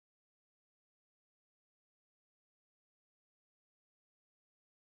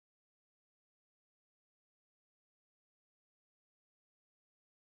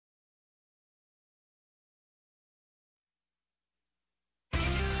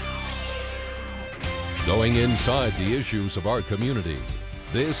Going inside the issues of our community,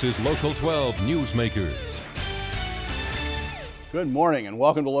 this is Local 12 Newsmakers. Good morning and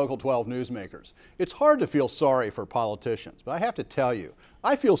welcome to Local 12 Newsmakers. It's hard to feel sorry for politicians, but I have to tell you,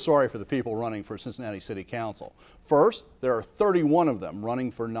 I feel sorry for the people running for Cincinnati City Council. First, there are 31 of them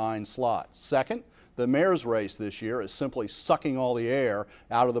running for 9 slots. Second, the mayor's race this year is simply sucking all the air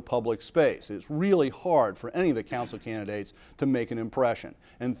out of the public space. It's really hard for any of the council candidates to make an impression.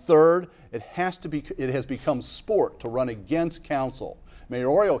 And third, it has become sport to run against council.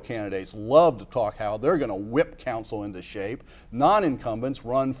 Mayoral candidates love to talk how they're going to whip council into shape. Non-incumbents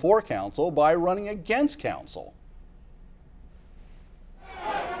run for council by running against council.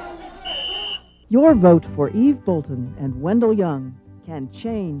 Your vote for Eve Bolton and Wendell Young can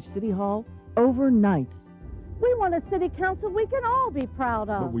change City Hall overnight. We want a city council we can all be proud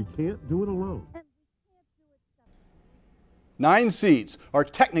of. But we can't do it alone. 9 seats are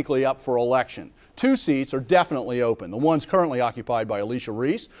technically up for election. 2 seats are definitely open. The ones currently occupied by Alicia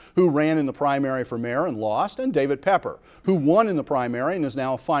Reese, who ran in the primary for mayor and lost, and David Pepper, who won in the primary and is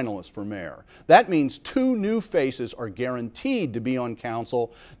now a finalist for mayor. That means 2 new faces are guaranteed to be on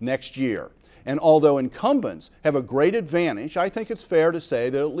council next year. And although incumbents have a great advantage, I think it's fair to say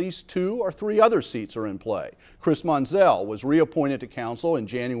that at least 2 or 3 other seats are in play. Chris Monzell was reappointed to council in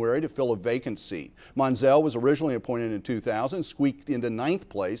January to fill a vacant seat. Monzell was originally appointed in 2000, squeaked into 9th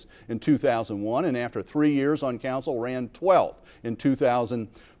place in 2001, and after 3 years on council ran 12th in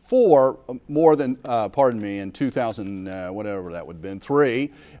 2004, more than, in 2000, whatever that would have been,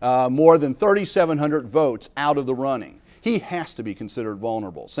 3, more than 3,700 votes out of the running. He has to be considered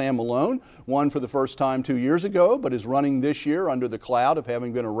vulnerable. Sam Malone won for the first time 2 years ago, but is running this year under the cloud of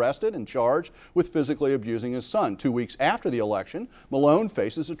having been arrested and charged with physically abusing his son. 2 weeks after the election, Malone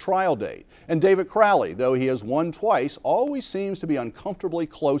faces a trial date. And David Crowley, though he has won twice, always seems to be uncomfortably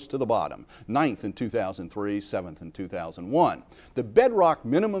close to the bottom. 9th in 2003, 7th in 2001. The bedrock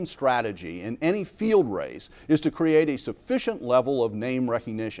minimum strategy in any field race is to create a sufficient level of name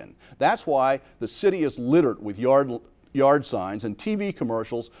recognition. That's why the city is littered with yard signs and TV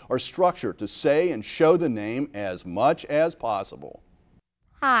commercials are structured to say and show the name as much as possible.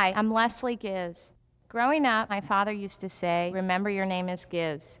 Hi, I'm Leslie Ghiz. Growing up, my father used to say, "Remember your name is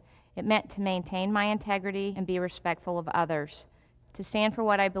Ghiz." It meant to maintain my integrity and be respectful of others, to stand for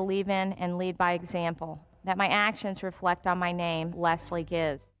what I believe in and lead by example, that my actions reflect on my name, Leslie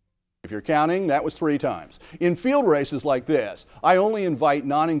Ghiz. If you're counting, that was 3 times. In field races like this, I only invite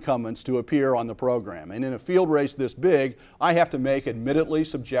non-incumbents to appear on the program. And in a field race this big, I have to make admittedly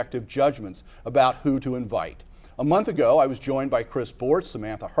subjective judgments about who to invite. A month ago, I was joined by Chris Bortz,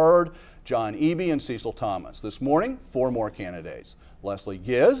 Samantha Hurd, John Eby, and Cecil Thomas. This morning, 4 more candidates. Leslie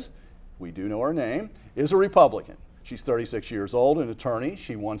Ghiz, we do know her name, is a Republican. She's 36 years old, an attorney.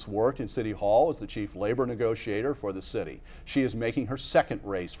 She once worked in City Hall as the chief labor negotiator for the city. She is making her 2nd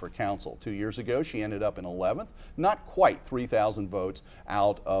race for council. 2 years ago, she ended up in 11th, not quite 3,000 votes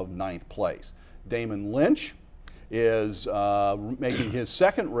out of 9th place. Damon Lynch is making his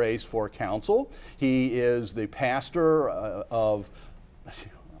 2nd race for council. He is the pastor of,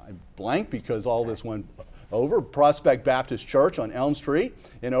 I blank because all this went over, Prospect Baptist Church on Elm Street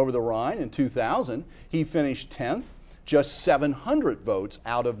and over the Rhine. In 2000, he finished 10th, just 700 votes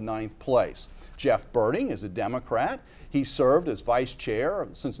out of 9th place. Jeff Berding is a Democrat. He served as vice chair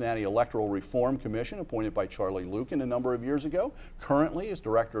of the Cincinnati Electoral Reform Commission, appointed by Charlie Lukin a number of years ago. Currently is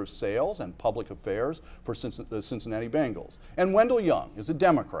director of sales and public affairs for the Cincinnati Bengals. And Wendell Young is a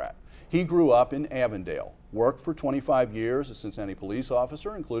Democrat. He grew up in Avondale, worked for 25 years as a Cincinnati police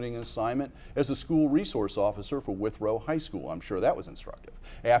officer, including an assignment as a school resource officer for Withrow High School. I'm sure that was instructive.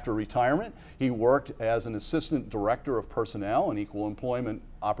 After retirement, he worked as an assistant director of personnel and equal employment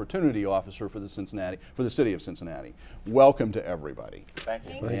opportunity officer for the city of Cincinnati. Welcome to everybody. Thank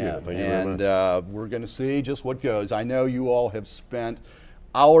you. Thank you very And much. we're going to see just what goes. I know you all have spent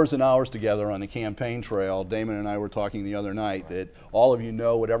hours and hours together on the campaign trail. Damon and I were talking the other night that all of you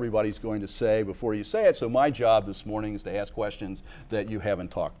know what everybody's going to say before you say it, so my job this morning is to ask questions that you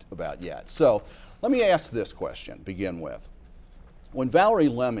haven't talked about yet. So let me ask this question, begin with. When Valerie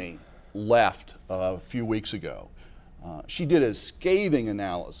Lemmy left a few weeks ago, she did a scathing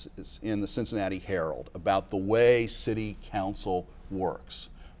analysis in the Cincinnati Herald about the way city council works.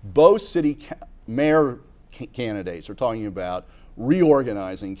 Both mayor candidates are talking about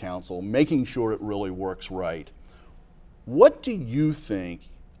reorganizing council, making sure it really works right. What do you think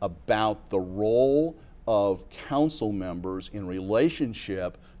about the role of council members in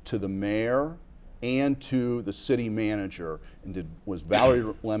relationship to the mayor and to the city manager? And was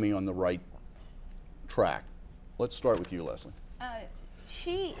Valerie Lemmy on the right track? Let's start with you, Leslie.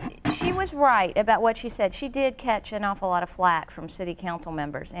 She was right about what she said. She did catch an awful lot of flack from city council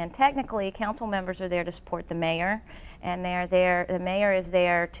members, and technically council members are there to support the mayor, and the mayor is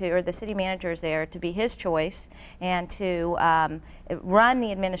there to, or the city manager is there to be his choice and to run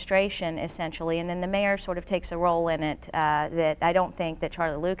the administration essentially, and then the mayor sort of takes a role in it that I don't think that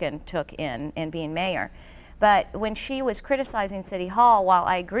Charlie Lucan took in being mayor. But when she was criticizing City Hall, while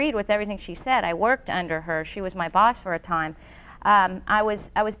I agreed with everything she said, I worked under her, she was my boss for a time, I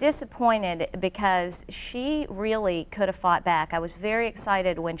was disappointed because she really could have fought back. I was very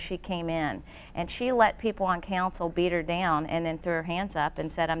excited when she came in, and she let people on council beat her down and then threw her hands up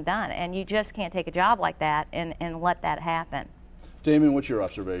and said, I'm done. And you just can't take a job like that and let that happen. Damon, what's your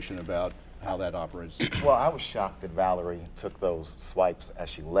observation about how that operates? Well, I was shocked that Valerie took those swipes as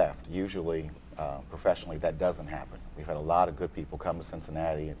she left. Usually, professionally, that doesn't happen. We've had a lot of good people come to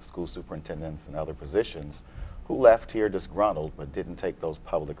Cincinnati, school superintendents and other positions, who left here disgruntled but didn't take those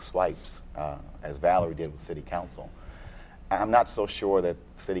public swipes as Valerie did with City Council. I'm not so sure that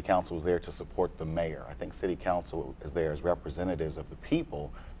City Council was there to support the mayor. I think City Council is there as representatives of the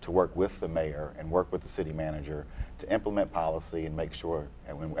people to work with the mayor and work with the city manager to implement policy and make sure,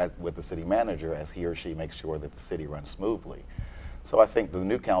 with the city manager, as he or she makes sure that the city runs smoothly. So I think the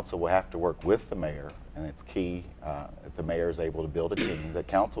new council will have to work with the mayor, and it's key that the mayor is able to build a team, that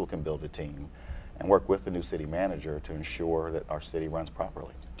council can build a team, and work with the new city manager to ensure that our city runs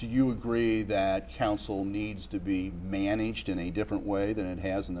properly. Do you agree that council needs to be managed in a different way than it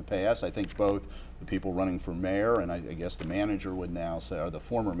has in the past? I think both the people running for mayor and I guess the manager would now say, or the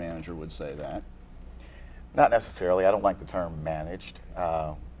former manager would say that. Not necessarily. I don't like the term managed.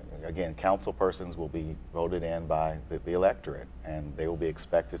 Again, council persons will be voted in by the electorate, and they will be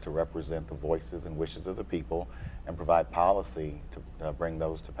expected to represent the voices and wishes of the people and provide policy to bring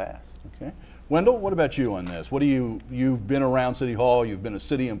those to pass. Okay. Wendell, what about you on this? What do you've been around City Hall, you've been a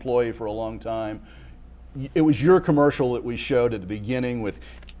city employee for a long time. It was your commercial that we showed at the beginning with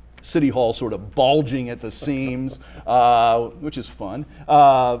City Hall sort of bulging at the seams, which is fun.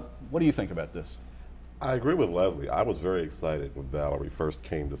 What do you think about this? I agree with Leslie. I was very excited when Valerie first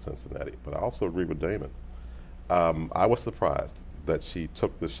came to Cincinnati, but I also agree with Damon. I was surprised that she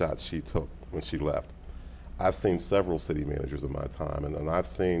took the shots she took when she left. I've seen several city managers in my time, and I've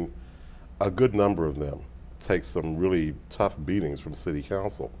seen a good number of them take some really tough beatings from city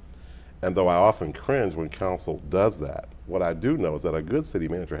council. And though I often cringe when council does that, what I do know is that a good city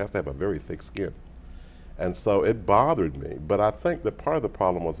manager has to have a very thick skin. And so it bothered me, but I think that part of the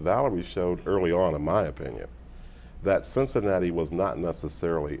problem was Valerie showed early on, in my opinion, that Cincinnati was not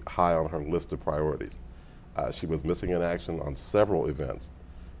necessarily high on her list of priorities. She was missing in action on several events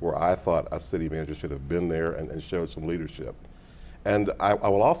where I thought a city manager should have been there and showed some leadership. And I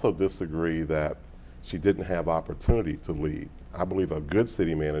will also disagree that she didn't have opportunity to lead. I believe a good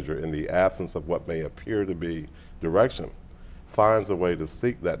city manager, in the absence of what may appear to be direction, finds a way to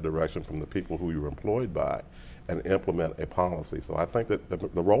seek that direction from the people who you're employed by and implement a policy. So I think that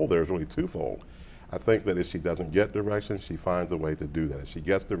the role there is really twofold. I think that if she doesn't get direction, she finds a way to do that. If she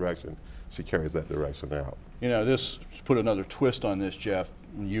gets direction, she carries that direction out. You know, this, to put another twist on this, Jeff,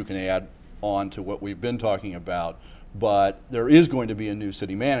 you can add on to what we've been talking about, but there is going to be a new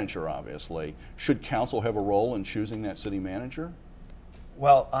city manager, obviously. Should council have a role in choosing that city manager?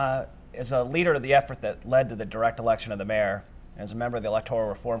 Well, as a leader of the effort that led to the direct election of the mayor, as a member of the Electoral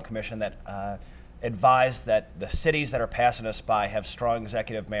Reform Commission that advised that the cities that are passing us by have strong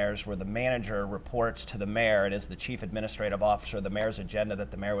executive mayors where the manager reports to the mayor and is the chief administrative officer of the mayor's agenda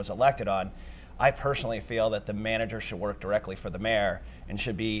that the mayor was elected on, I personally feel that the manager should work directly for the mayor and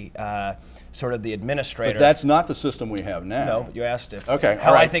should be sort of the administrator. But that's not the system we have now. No, you asked if okay,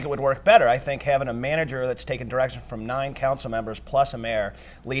 how right. I think it would work better. I think having a manager that's taking direction from 9 council members plus a mayor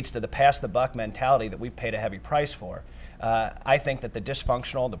leads to the pass the buck mentality that we've paid a heavy price for. I think that the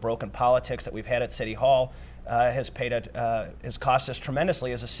dysfunctional, the broken politics that we've had at City Hall has cost us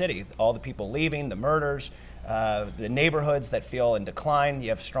tremendously as a city. All the people leaving, the murders, the neighborhoods that feel in decline. You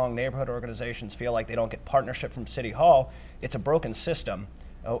have strong neighborhood organizations feel like they don't get partnership from City Hall. It's a broken system.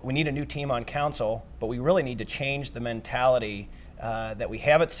 We need a new team on council, but we really need to change the mentality that we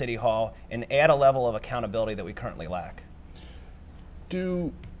have at City Hall and add a level of accountability that we currently lack.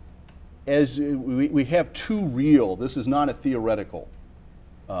 As we have two real, this is not a theoretical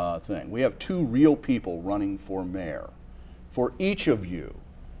thing, we have two real people running for mayor. For each of you,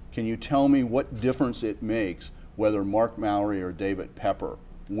 can you tell me what difference it makes whether Mark Mallory or David Pepper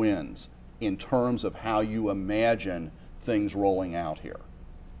wins in terms of how you imagine things rolling out here?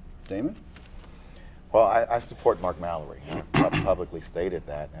 Damon? Well, I support Mark Mallory. I've publicly stated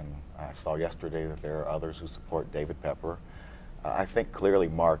that, and I saw yesterday that there are others who support David Pepper. I think clearly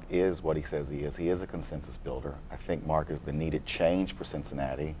Mark is what he says he is. He is a consensus builder. I think Mark is the needed change for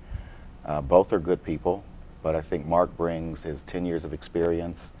Cincinnati. Both are good people, but I think Mark brings his 10 years of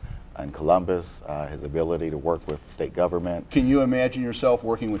experience in Columbus, his ability to work with state government. Can you imagine yourself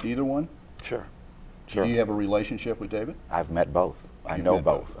working with either one? Sure. Sure. Do you have a relationship with David? I've met both. I know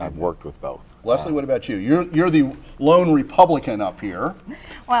both. I've worked with both. Leslie, what about you? You're the lone Republican up here.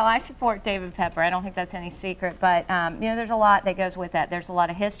 Well, I support David Pepper. I don't think that's any secret, but you know, there's a lot that goes with that. There's a lot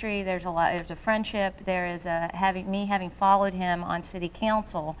of history. There's a friendship. There is having followed him on City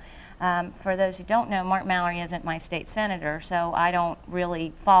Council. For those who don't know, Mark Mallory isn't my state senator, so I don't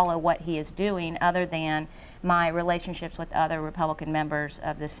really follow what he is doing other than my relationships with other Republican members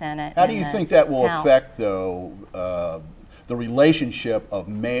of the Senate. How do you think that will House. affect, though, the relationship of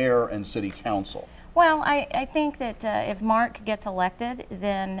mayor and city council? Well, I think that if Mark gets elected,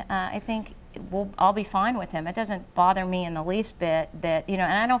 then I think I'll be fine with him. It doesn't bother me in the least bit that, you know,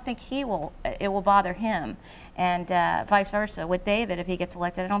 and I don't think it will bother him. And vice versa with David, if he gets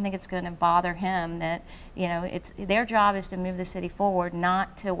elected, I don't think it's going to bother him that, you know, their job is to move the city forward,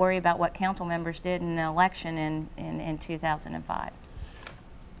 not to worry about what council members did in the election in 2005.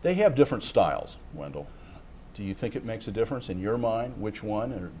 They have different styles, Wendell. Do you think it makes a difference in your mind which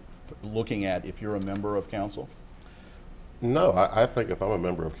one, or looking at if you're a member of council? No, I think if I'm a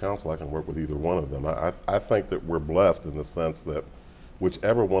member of council, I can work with either one of them. I think that we're blessed in the sense that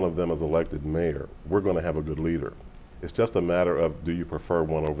whichever one of them is elected mayor, we're going to have a good leader. It's just a matter of, do you prefer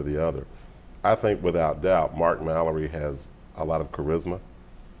one over the other? I think without doubt, Mark Mallory has a lot of charisma.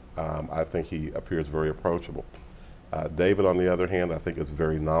 I think he appears very approachable. David, on the other hand, I think is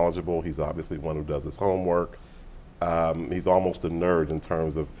very knowledgeable. He's obviously one who does his homework. He's almost a nerd in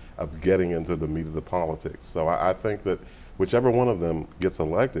terms of getting into the meat of the politics. So I think that whichever one of them gets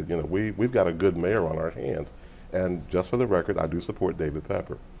elected, you know, we've got a good mayor on our hands. And just for the record, I do support David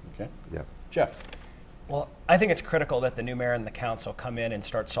Pepper. Okay. Yeah. Jeff. Well, I think it's critical that the new mayor and the council come in and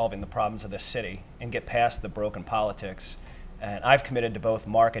start solving the problems of this city and get past the broken politics. And I've committed to both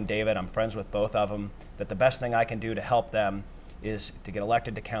Mark and David, I'm friends with both of them, that the best thing I can do to help them is to get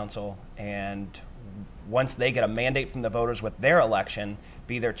elected to council, and once they get a mandate from the voters with their election,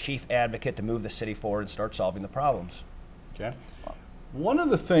 be their chief advocate to move the city forward and start solving the problems. Okay. One of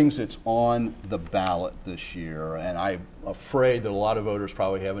the things that's on the ballot this year, and I'm afraid that a lot of voters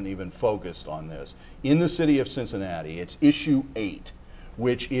probably haven't even focused on this, in the city of Cincinnati, it's issue 8,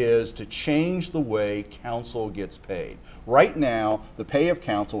 which is to change the way council gets paid. Right now, the pay of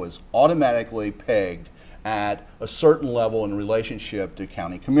council is automatically pegged at a certain level in relationship to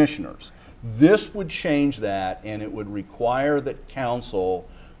county commissioners. This would change that, and it would require that council,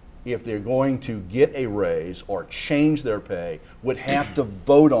 if they're going to get a raise or change their pay, would have to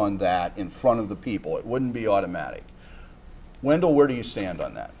vote on that in front of the people. It wouldn't be automatic. Wendell, where do you stand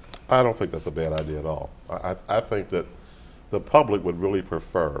on that? I don't think that's a bad idea at all. I think that the public would really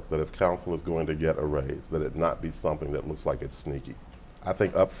prefer that if council is going to get a raise, that it not be something that looks like it's sneaky. I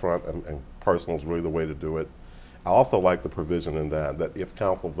think upfront and personal is really the way to do it. I also like the provision in that if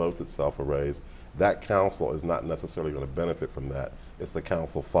council votes itself a raise, that council is not necessarily going to benefit from that. It's the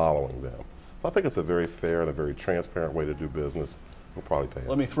council following them. So I think it's a very fair and a very transparent way to do business. We'll probably pay us.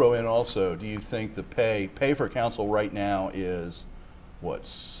 Let me throw in also, do you think the pay for council right now is, what,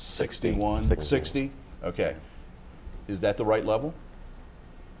 61? 60? Okay. Is that the right level?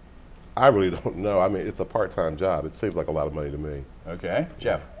 I really don't know. I mean, it's a part-time job. It seems like a lot of money to me. Okay.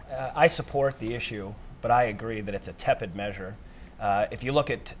 Jeff? I support the issue, but I agree that it's a tepid measure. If you look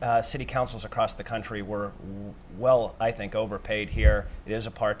at city councils across the country, we're well, I think, overpaid here. It is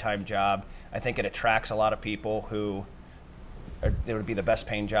a part-time job. I think it attracts a lot of people who it would be the best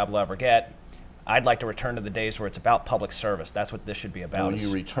paying job we'll ever get. I'd like to return to the days where it's about public service. That's what this should be about. When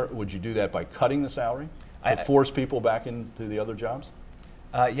you return, would you do that by cutting the salary to force people back into the other jobs?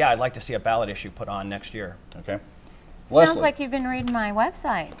 Yeah, I'd like to see a ballot issue put on next year. Okay. Sounds Leslie. like you've been reading my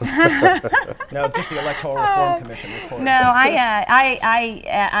website. No, just the Electoral Reform Commission report. No,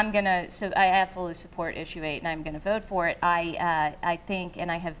 I'm gonna. So I absolutely support issue 8, and I'm gonna vote for it. I think,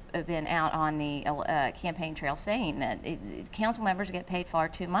 and I have been out on the campaign trail saying that council members get paid far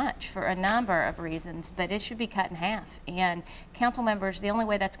too much for a number of reasons, but it should be cut in half. And council members, the only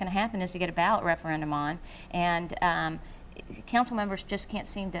way that's going to happen is to get a ballot referendum on, and council members just can't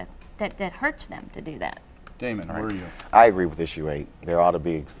seem to. That hurts them to do that. Damon, where are you? I agree with issue 8. There ought to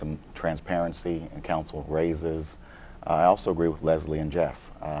be some transparency in council raises. I also agree with Leslie and Jeff.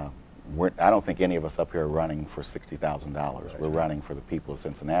 I don't think any of us up here are running for $60,000. We're running for the people of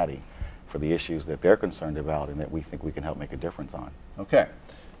Cincinnati, for the issues that they're concerned about and that we think we can help make a difference on. Okay.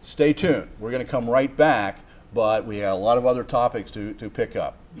 Stay tuned. We're going to come right back but we got a lot of other topics to pick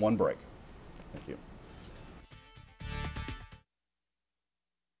up. One break. Thank you.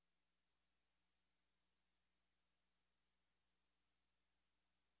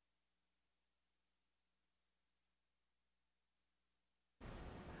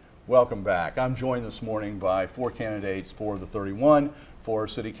 Welcome back. I'm joined this morning by 4 candidates for the 31 for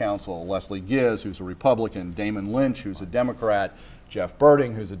City Council. Leslie Ghiz, who's a Republican, Damon Lynch, who's a Democrat, Jeff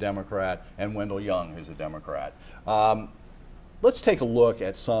Berding, who's a Democrat, and Wendell Young, who's a Democrat. Let's take a look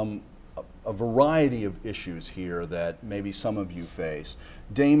at a variety of issues here that maybe some of you face.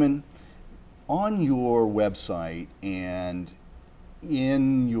 Damon, on your website and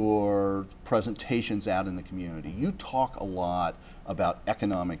in your presentations out in the community, you talk a lot about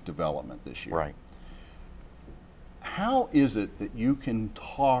economic development this year. Right. How is it that you can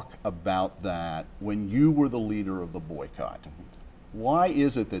talk about that when you were the leader of the boycott? Why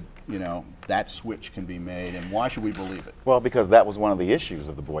is it that, you know, that switch can be made, and why should we believe it? Well, because that was one of the issues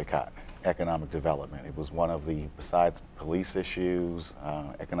of the boycott, economic development. It was one of the, besides police issues,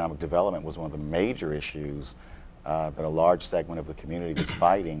 economic development was one of the major issues that a large segment of the community was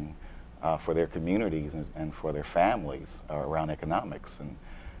fighting for their communities and for their families around economics.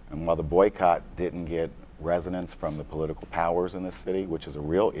 And while the boycott didn't get resonance from the political powers in the city, which is a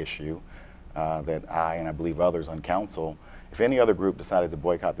real issue that I, and I believe others on council, if any other group decided to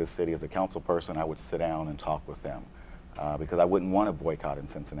boycott this city, as a council person, I would sit down and talk with them because I wouldn't want a boycott in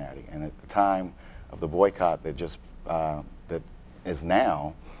Cincinnati. And at the time of the boycott that is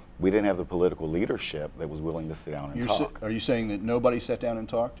now, we didn't have the political leadership that was willing to sit down and talk. Are you saying that nobody sat down and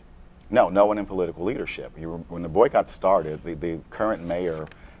talked? No, no one in political leadership. When the boycott started, the current mayor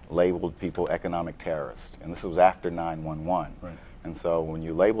labeled people economic terrorists, and this was after 9/11. Right. And so when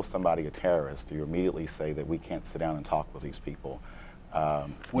you label somebody a terrorist, you immediately say that we can't sit down and talk with these people.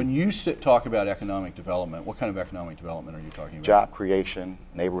 When you talk about economic development, what kind of economic development are you talking about? Job creation,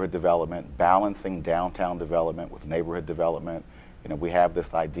 neighborhood development, balancing downtown development with neighborhood development. You know, we have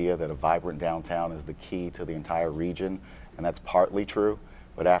this idea that a vibrant downtown is the key to the entire region, and that's partly true.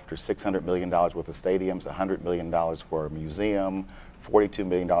 But after $600 million worth of stadiums, $100 million for a museum, $42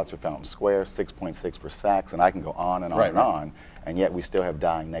 million for Fountain Square, 6.6 for Saks, and I can go on and on and on, and yet we still have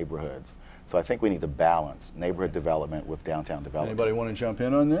dying neighborhoods. So I think we need to balance neighborhood development with downtown development. Anybody want to jump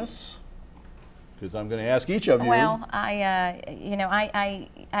in on this? Because I'm going to ask each of you. Well, I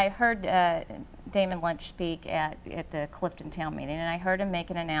heard Damon Lynch speak at the Clifton Town meeting, and I heard him make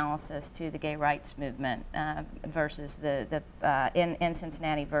an analysis to the gay rights movement versus in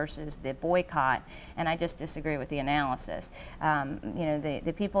Cincinnati versus the boycott, and I just disagree with the analysis.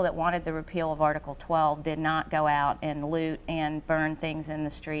 The people that wanted the repeal of Article 12 did not go out and loot and burn things in the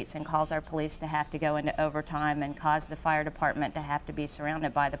streets and cause our police to have to go into overtime and cause the fire department to have to be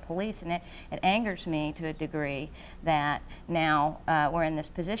surrounded by the police, and it angers me to a degree that now we're in this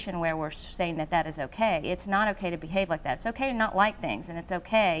position where we're saying that is okay. It's not okay to behave like that. It's okay to not like things, and it's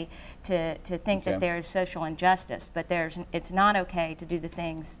okay to think that there is social injustice, but it's not okay to do the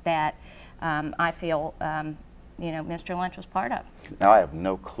things that I feel Mr. Lynch was part of. Now I have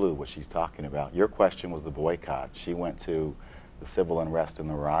no clue what she's talking about. Your question was the boycott. She went to the civil unrest and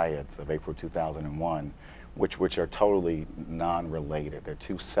the riots of April 2001, which are totally non-related. They're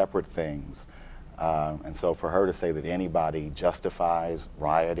two separate things. And so for her to say that anybody justifies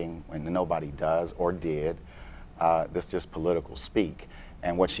rioting when nobody does or did, that's just political speak.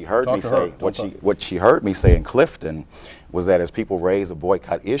 And what she heard me say, what she heard me say in Clifton was that as people raise a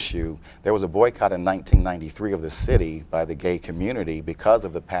boycott issue, there was a boycott in 1993 of the city by the gay community because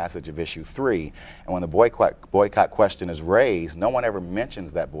of the passage of issue 3. And when the boycott question is raised, no one ever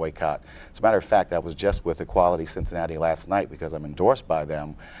mentions that boycott. As a matter of fact, I was just with Equality Cincinnati last night because I'm endorsed by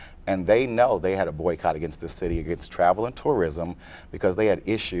them. And they know they had a boycott against the city, against travel and tourism, because they had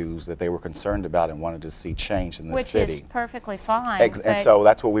issues that they were concerned about and wanted to see changed in the city. Which is perfectly fine. And so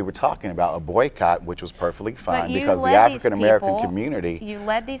that's what we were talking about, a boycott, which was perfectly fine because the African American community. You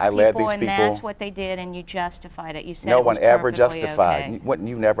led these people, and that's what they did, and you justified it. You said no it was one ever justified. Okay.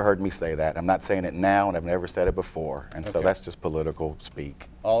 You never heard me say that. I'm not saying it now, and I've never said it before. And so that's just political speak.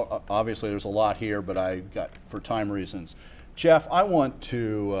 Obviously, there's a lot here, but for time reasons. Jeff, I want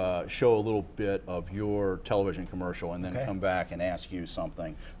to show a little bit of your television commercial and then come back and ask you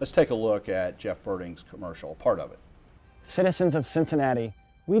something. Let's take a look at Jeff Berding's commercial, part of it. Citizens of Cincinnati,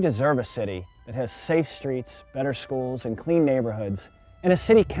 we deserve a city that has safe streets, better schools, and clean neighborhoods, and a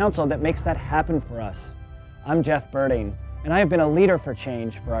city council that makes that happen for us. I'm Jeff Berding, and I have been a leader for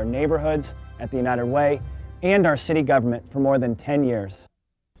change for our neighborhoods at the United Way and our city government for more than 10 years.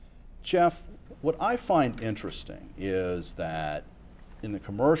 Jeff, what I find interesting is that in the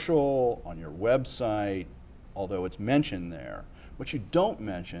commercial, on your website, although it's mentioned there. What you don't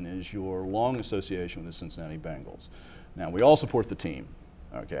mention is your long association with the Cincinnati Bengals. Now, we all support the team,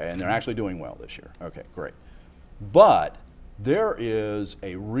 okay, and they're actually doing well this year. Okay, great. But there is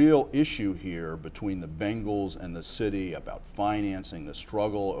a real issue here between the Bengals and the city about financing, the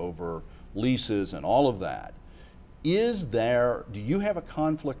struggle over leases and all of that. Do you have a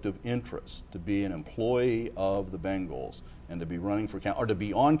conflict of interest to be an employee of the Bengals and to be running for council, or to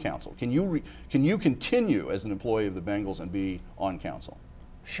be on council? Can you continue as an employee of the Bengals and be on council?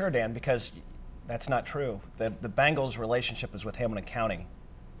 Sure, Dan, because that's not true. The Bengals' relationship is with Hamilton County,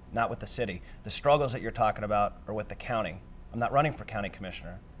 not with the city. The struggles that you're talking about are with the county. I'm not running for county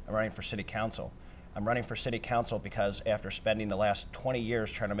commissioner. I'm running for city council. I'm running for city council because after spending the last 20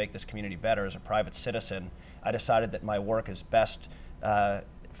 years trying to make this community better as a private citizen, I decided that my work is best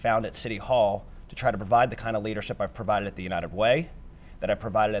found at City Hall to try to provide the kind of leadership I've provided at the United Way, that I've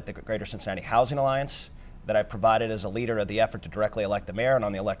provided at the Greater Cincinnati Housing Alliance, that I've provided as a leader of the effort to directly elect the mayor and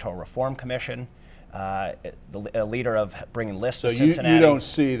on the Electoral Reform Commission, a leader of bringing lists to Cincinnati. So you don't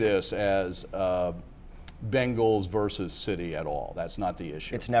see this as Bengals versus city at all? That's not the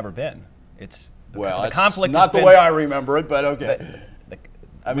issue? It's never been. Well, the conflict not the way I remember it, but okay.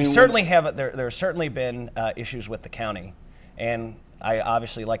 We certainly have. There have certainly been issues with the county, and I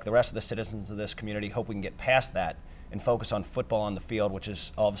obviously, like the rest of the citizens of this community, hope we can get past that and focus on football on the field, which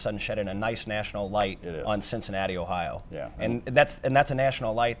is all of a sudden shedding a nice national light on Cincinnati, Ohio. Yeah. And that's a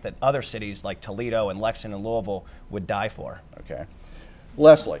national light that other cities like Toledo and Lexington and Louisville would die for. Okay,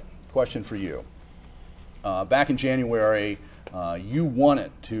 Leslie, question for you. Back in January, you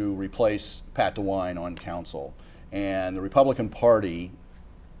wanted to replace Pat DeWine on council, and the Republican Party,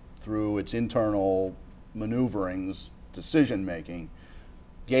 through its internal maneuverings, decision-making,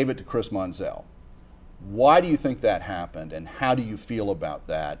 gave it to Chris Monzell. Why do you think that happened, and how do you feel about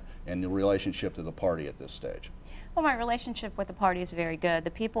that and the relationship to the party at this stage? Well, my relationship with the party is very good.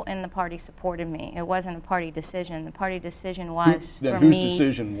 The people in the party supported me. It wasn't a party decision. The party decision was, for me, whose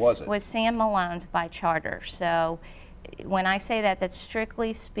decision was it? Was Sam Malone's by charter. So when I say that, that's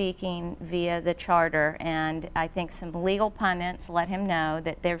strictly speaking via the charter, and I think some legal pundits let him know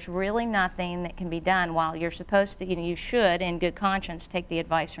that there's really nothing that can be done while you're supposed to, you should, in good conscience, take the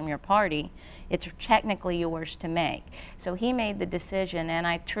advice from your party. It's technically yours to make. So he made the decision, and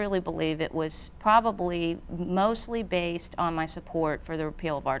I truly believe it was probably mostly based on my support for the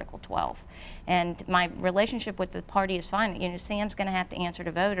repeal of Article 12. And my relationship with the party is fine. Sam's going to have to answer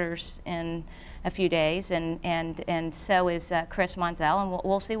to voters in a few days, and so is Chris Monzell, and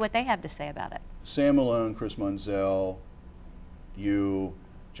we'll see what they have to say about it. Sam Malone, Chris Monzell, you,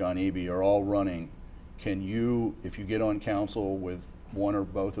 John Eby are all running. Can you, if you get on council with one or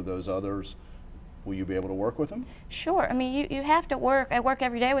both of those others, will you be able to work with them? Sure. I mean, you have to work. I work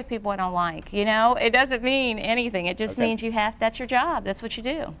every day with people I don't like. It doesn't mean anything. It just means that's your job. That's what you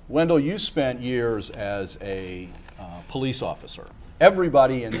do. Wendell, you spent years as a police officer.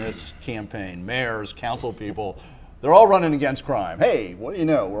 Everybody in this campaign, mayors, council people, they're all running against crime. Hey, what do you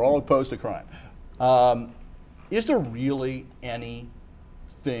know? We're all opposed to crime. Is there really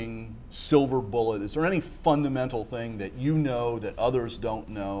anything, silver bullet, is there any fundamental thing that you know that others don't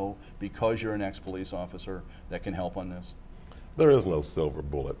know because you're an ex-police officer that can help on this? There is no silver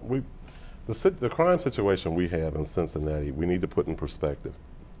bullet. The crime situation we have in Cincinnati, we need to put in perspective.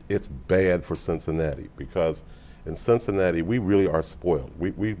 It's bad for Cincinnati because in Cincinnati, we really are spoiled.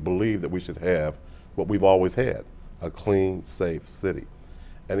 We believe that we should have what we've always had, a clean, safe city.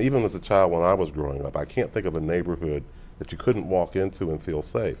 And even as a child when I was growing up, I can't think of a neighborhood that you couldn't walk into and feel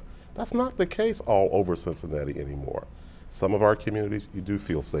safe. That's not the case all over Cincinnati anymore. Some of our communities, you do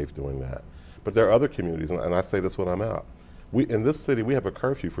feel safe doing that. But there are other communities, and I say this when I'm out. In this city, we have a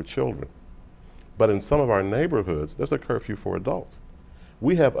curfew for children. But in some of our neighborhoods, there's a curfew for adults.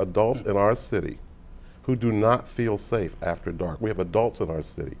 We have adults in our city who do not feel safe after dark. We have adults in our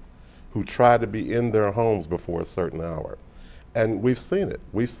city who try to be in their homes before a certain hour. And we've seen it.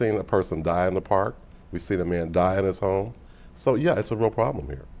 We've seen a person die in the park. We've seen a man die in his home. So yeah, it's a real problem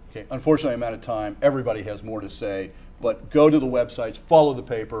here. Okay, unfortunately I'm out of time. Everybody has more to say, but go to the websites, follow the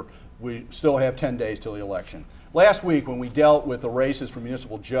paper. We still have 10 days till the election. Last week when we dealt with the races for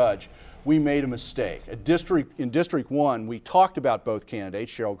municipal judge, we made a mistake. In District 1, we talked about both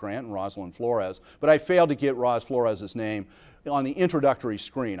candidates, Cheryl Grant and Rosalind Flores, but I failed to get Ros Flores' name on the introductory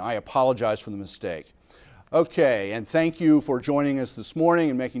screen. I apologize for the mistake. Okay, and thank you for joining us this morning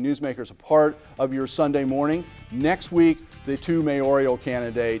and making Newsmakers a part of your Sunday morning. Next week, the two mayoral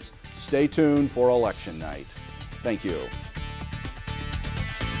candidates. Stay tuned for election night. Thank you.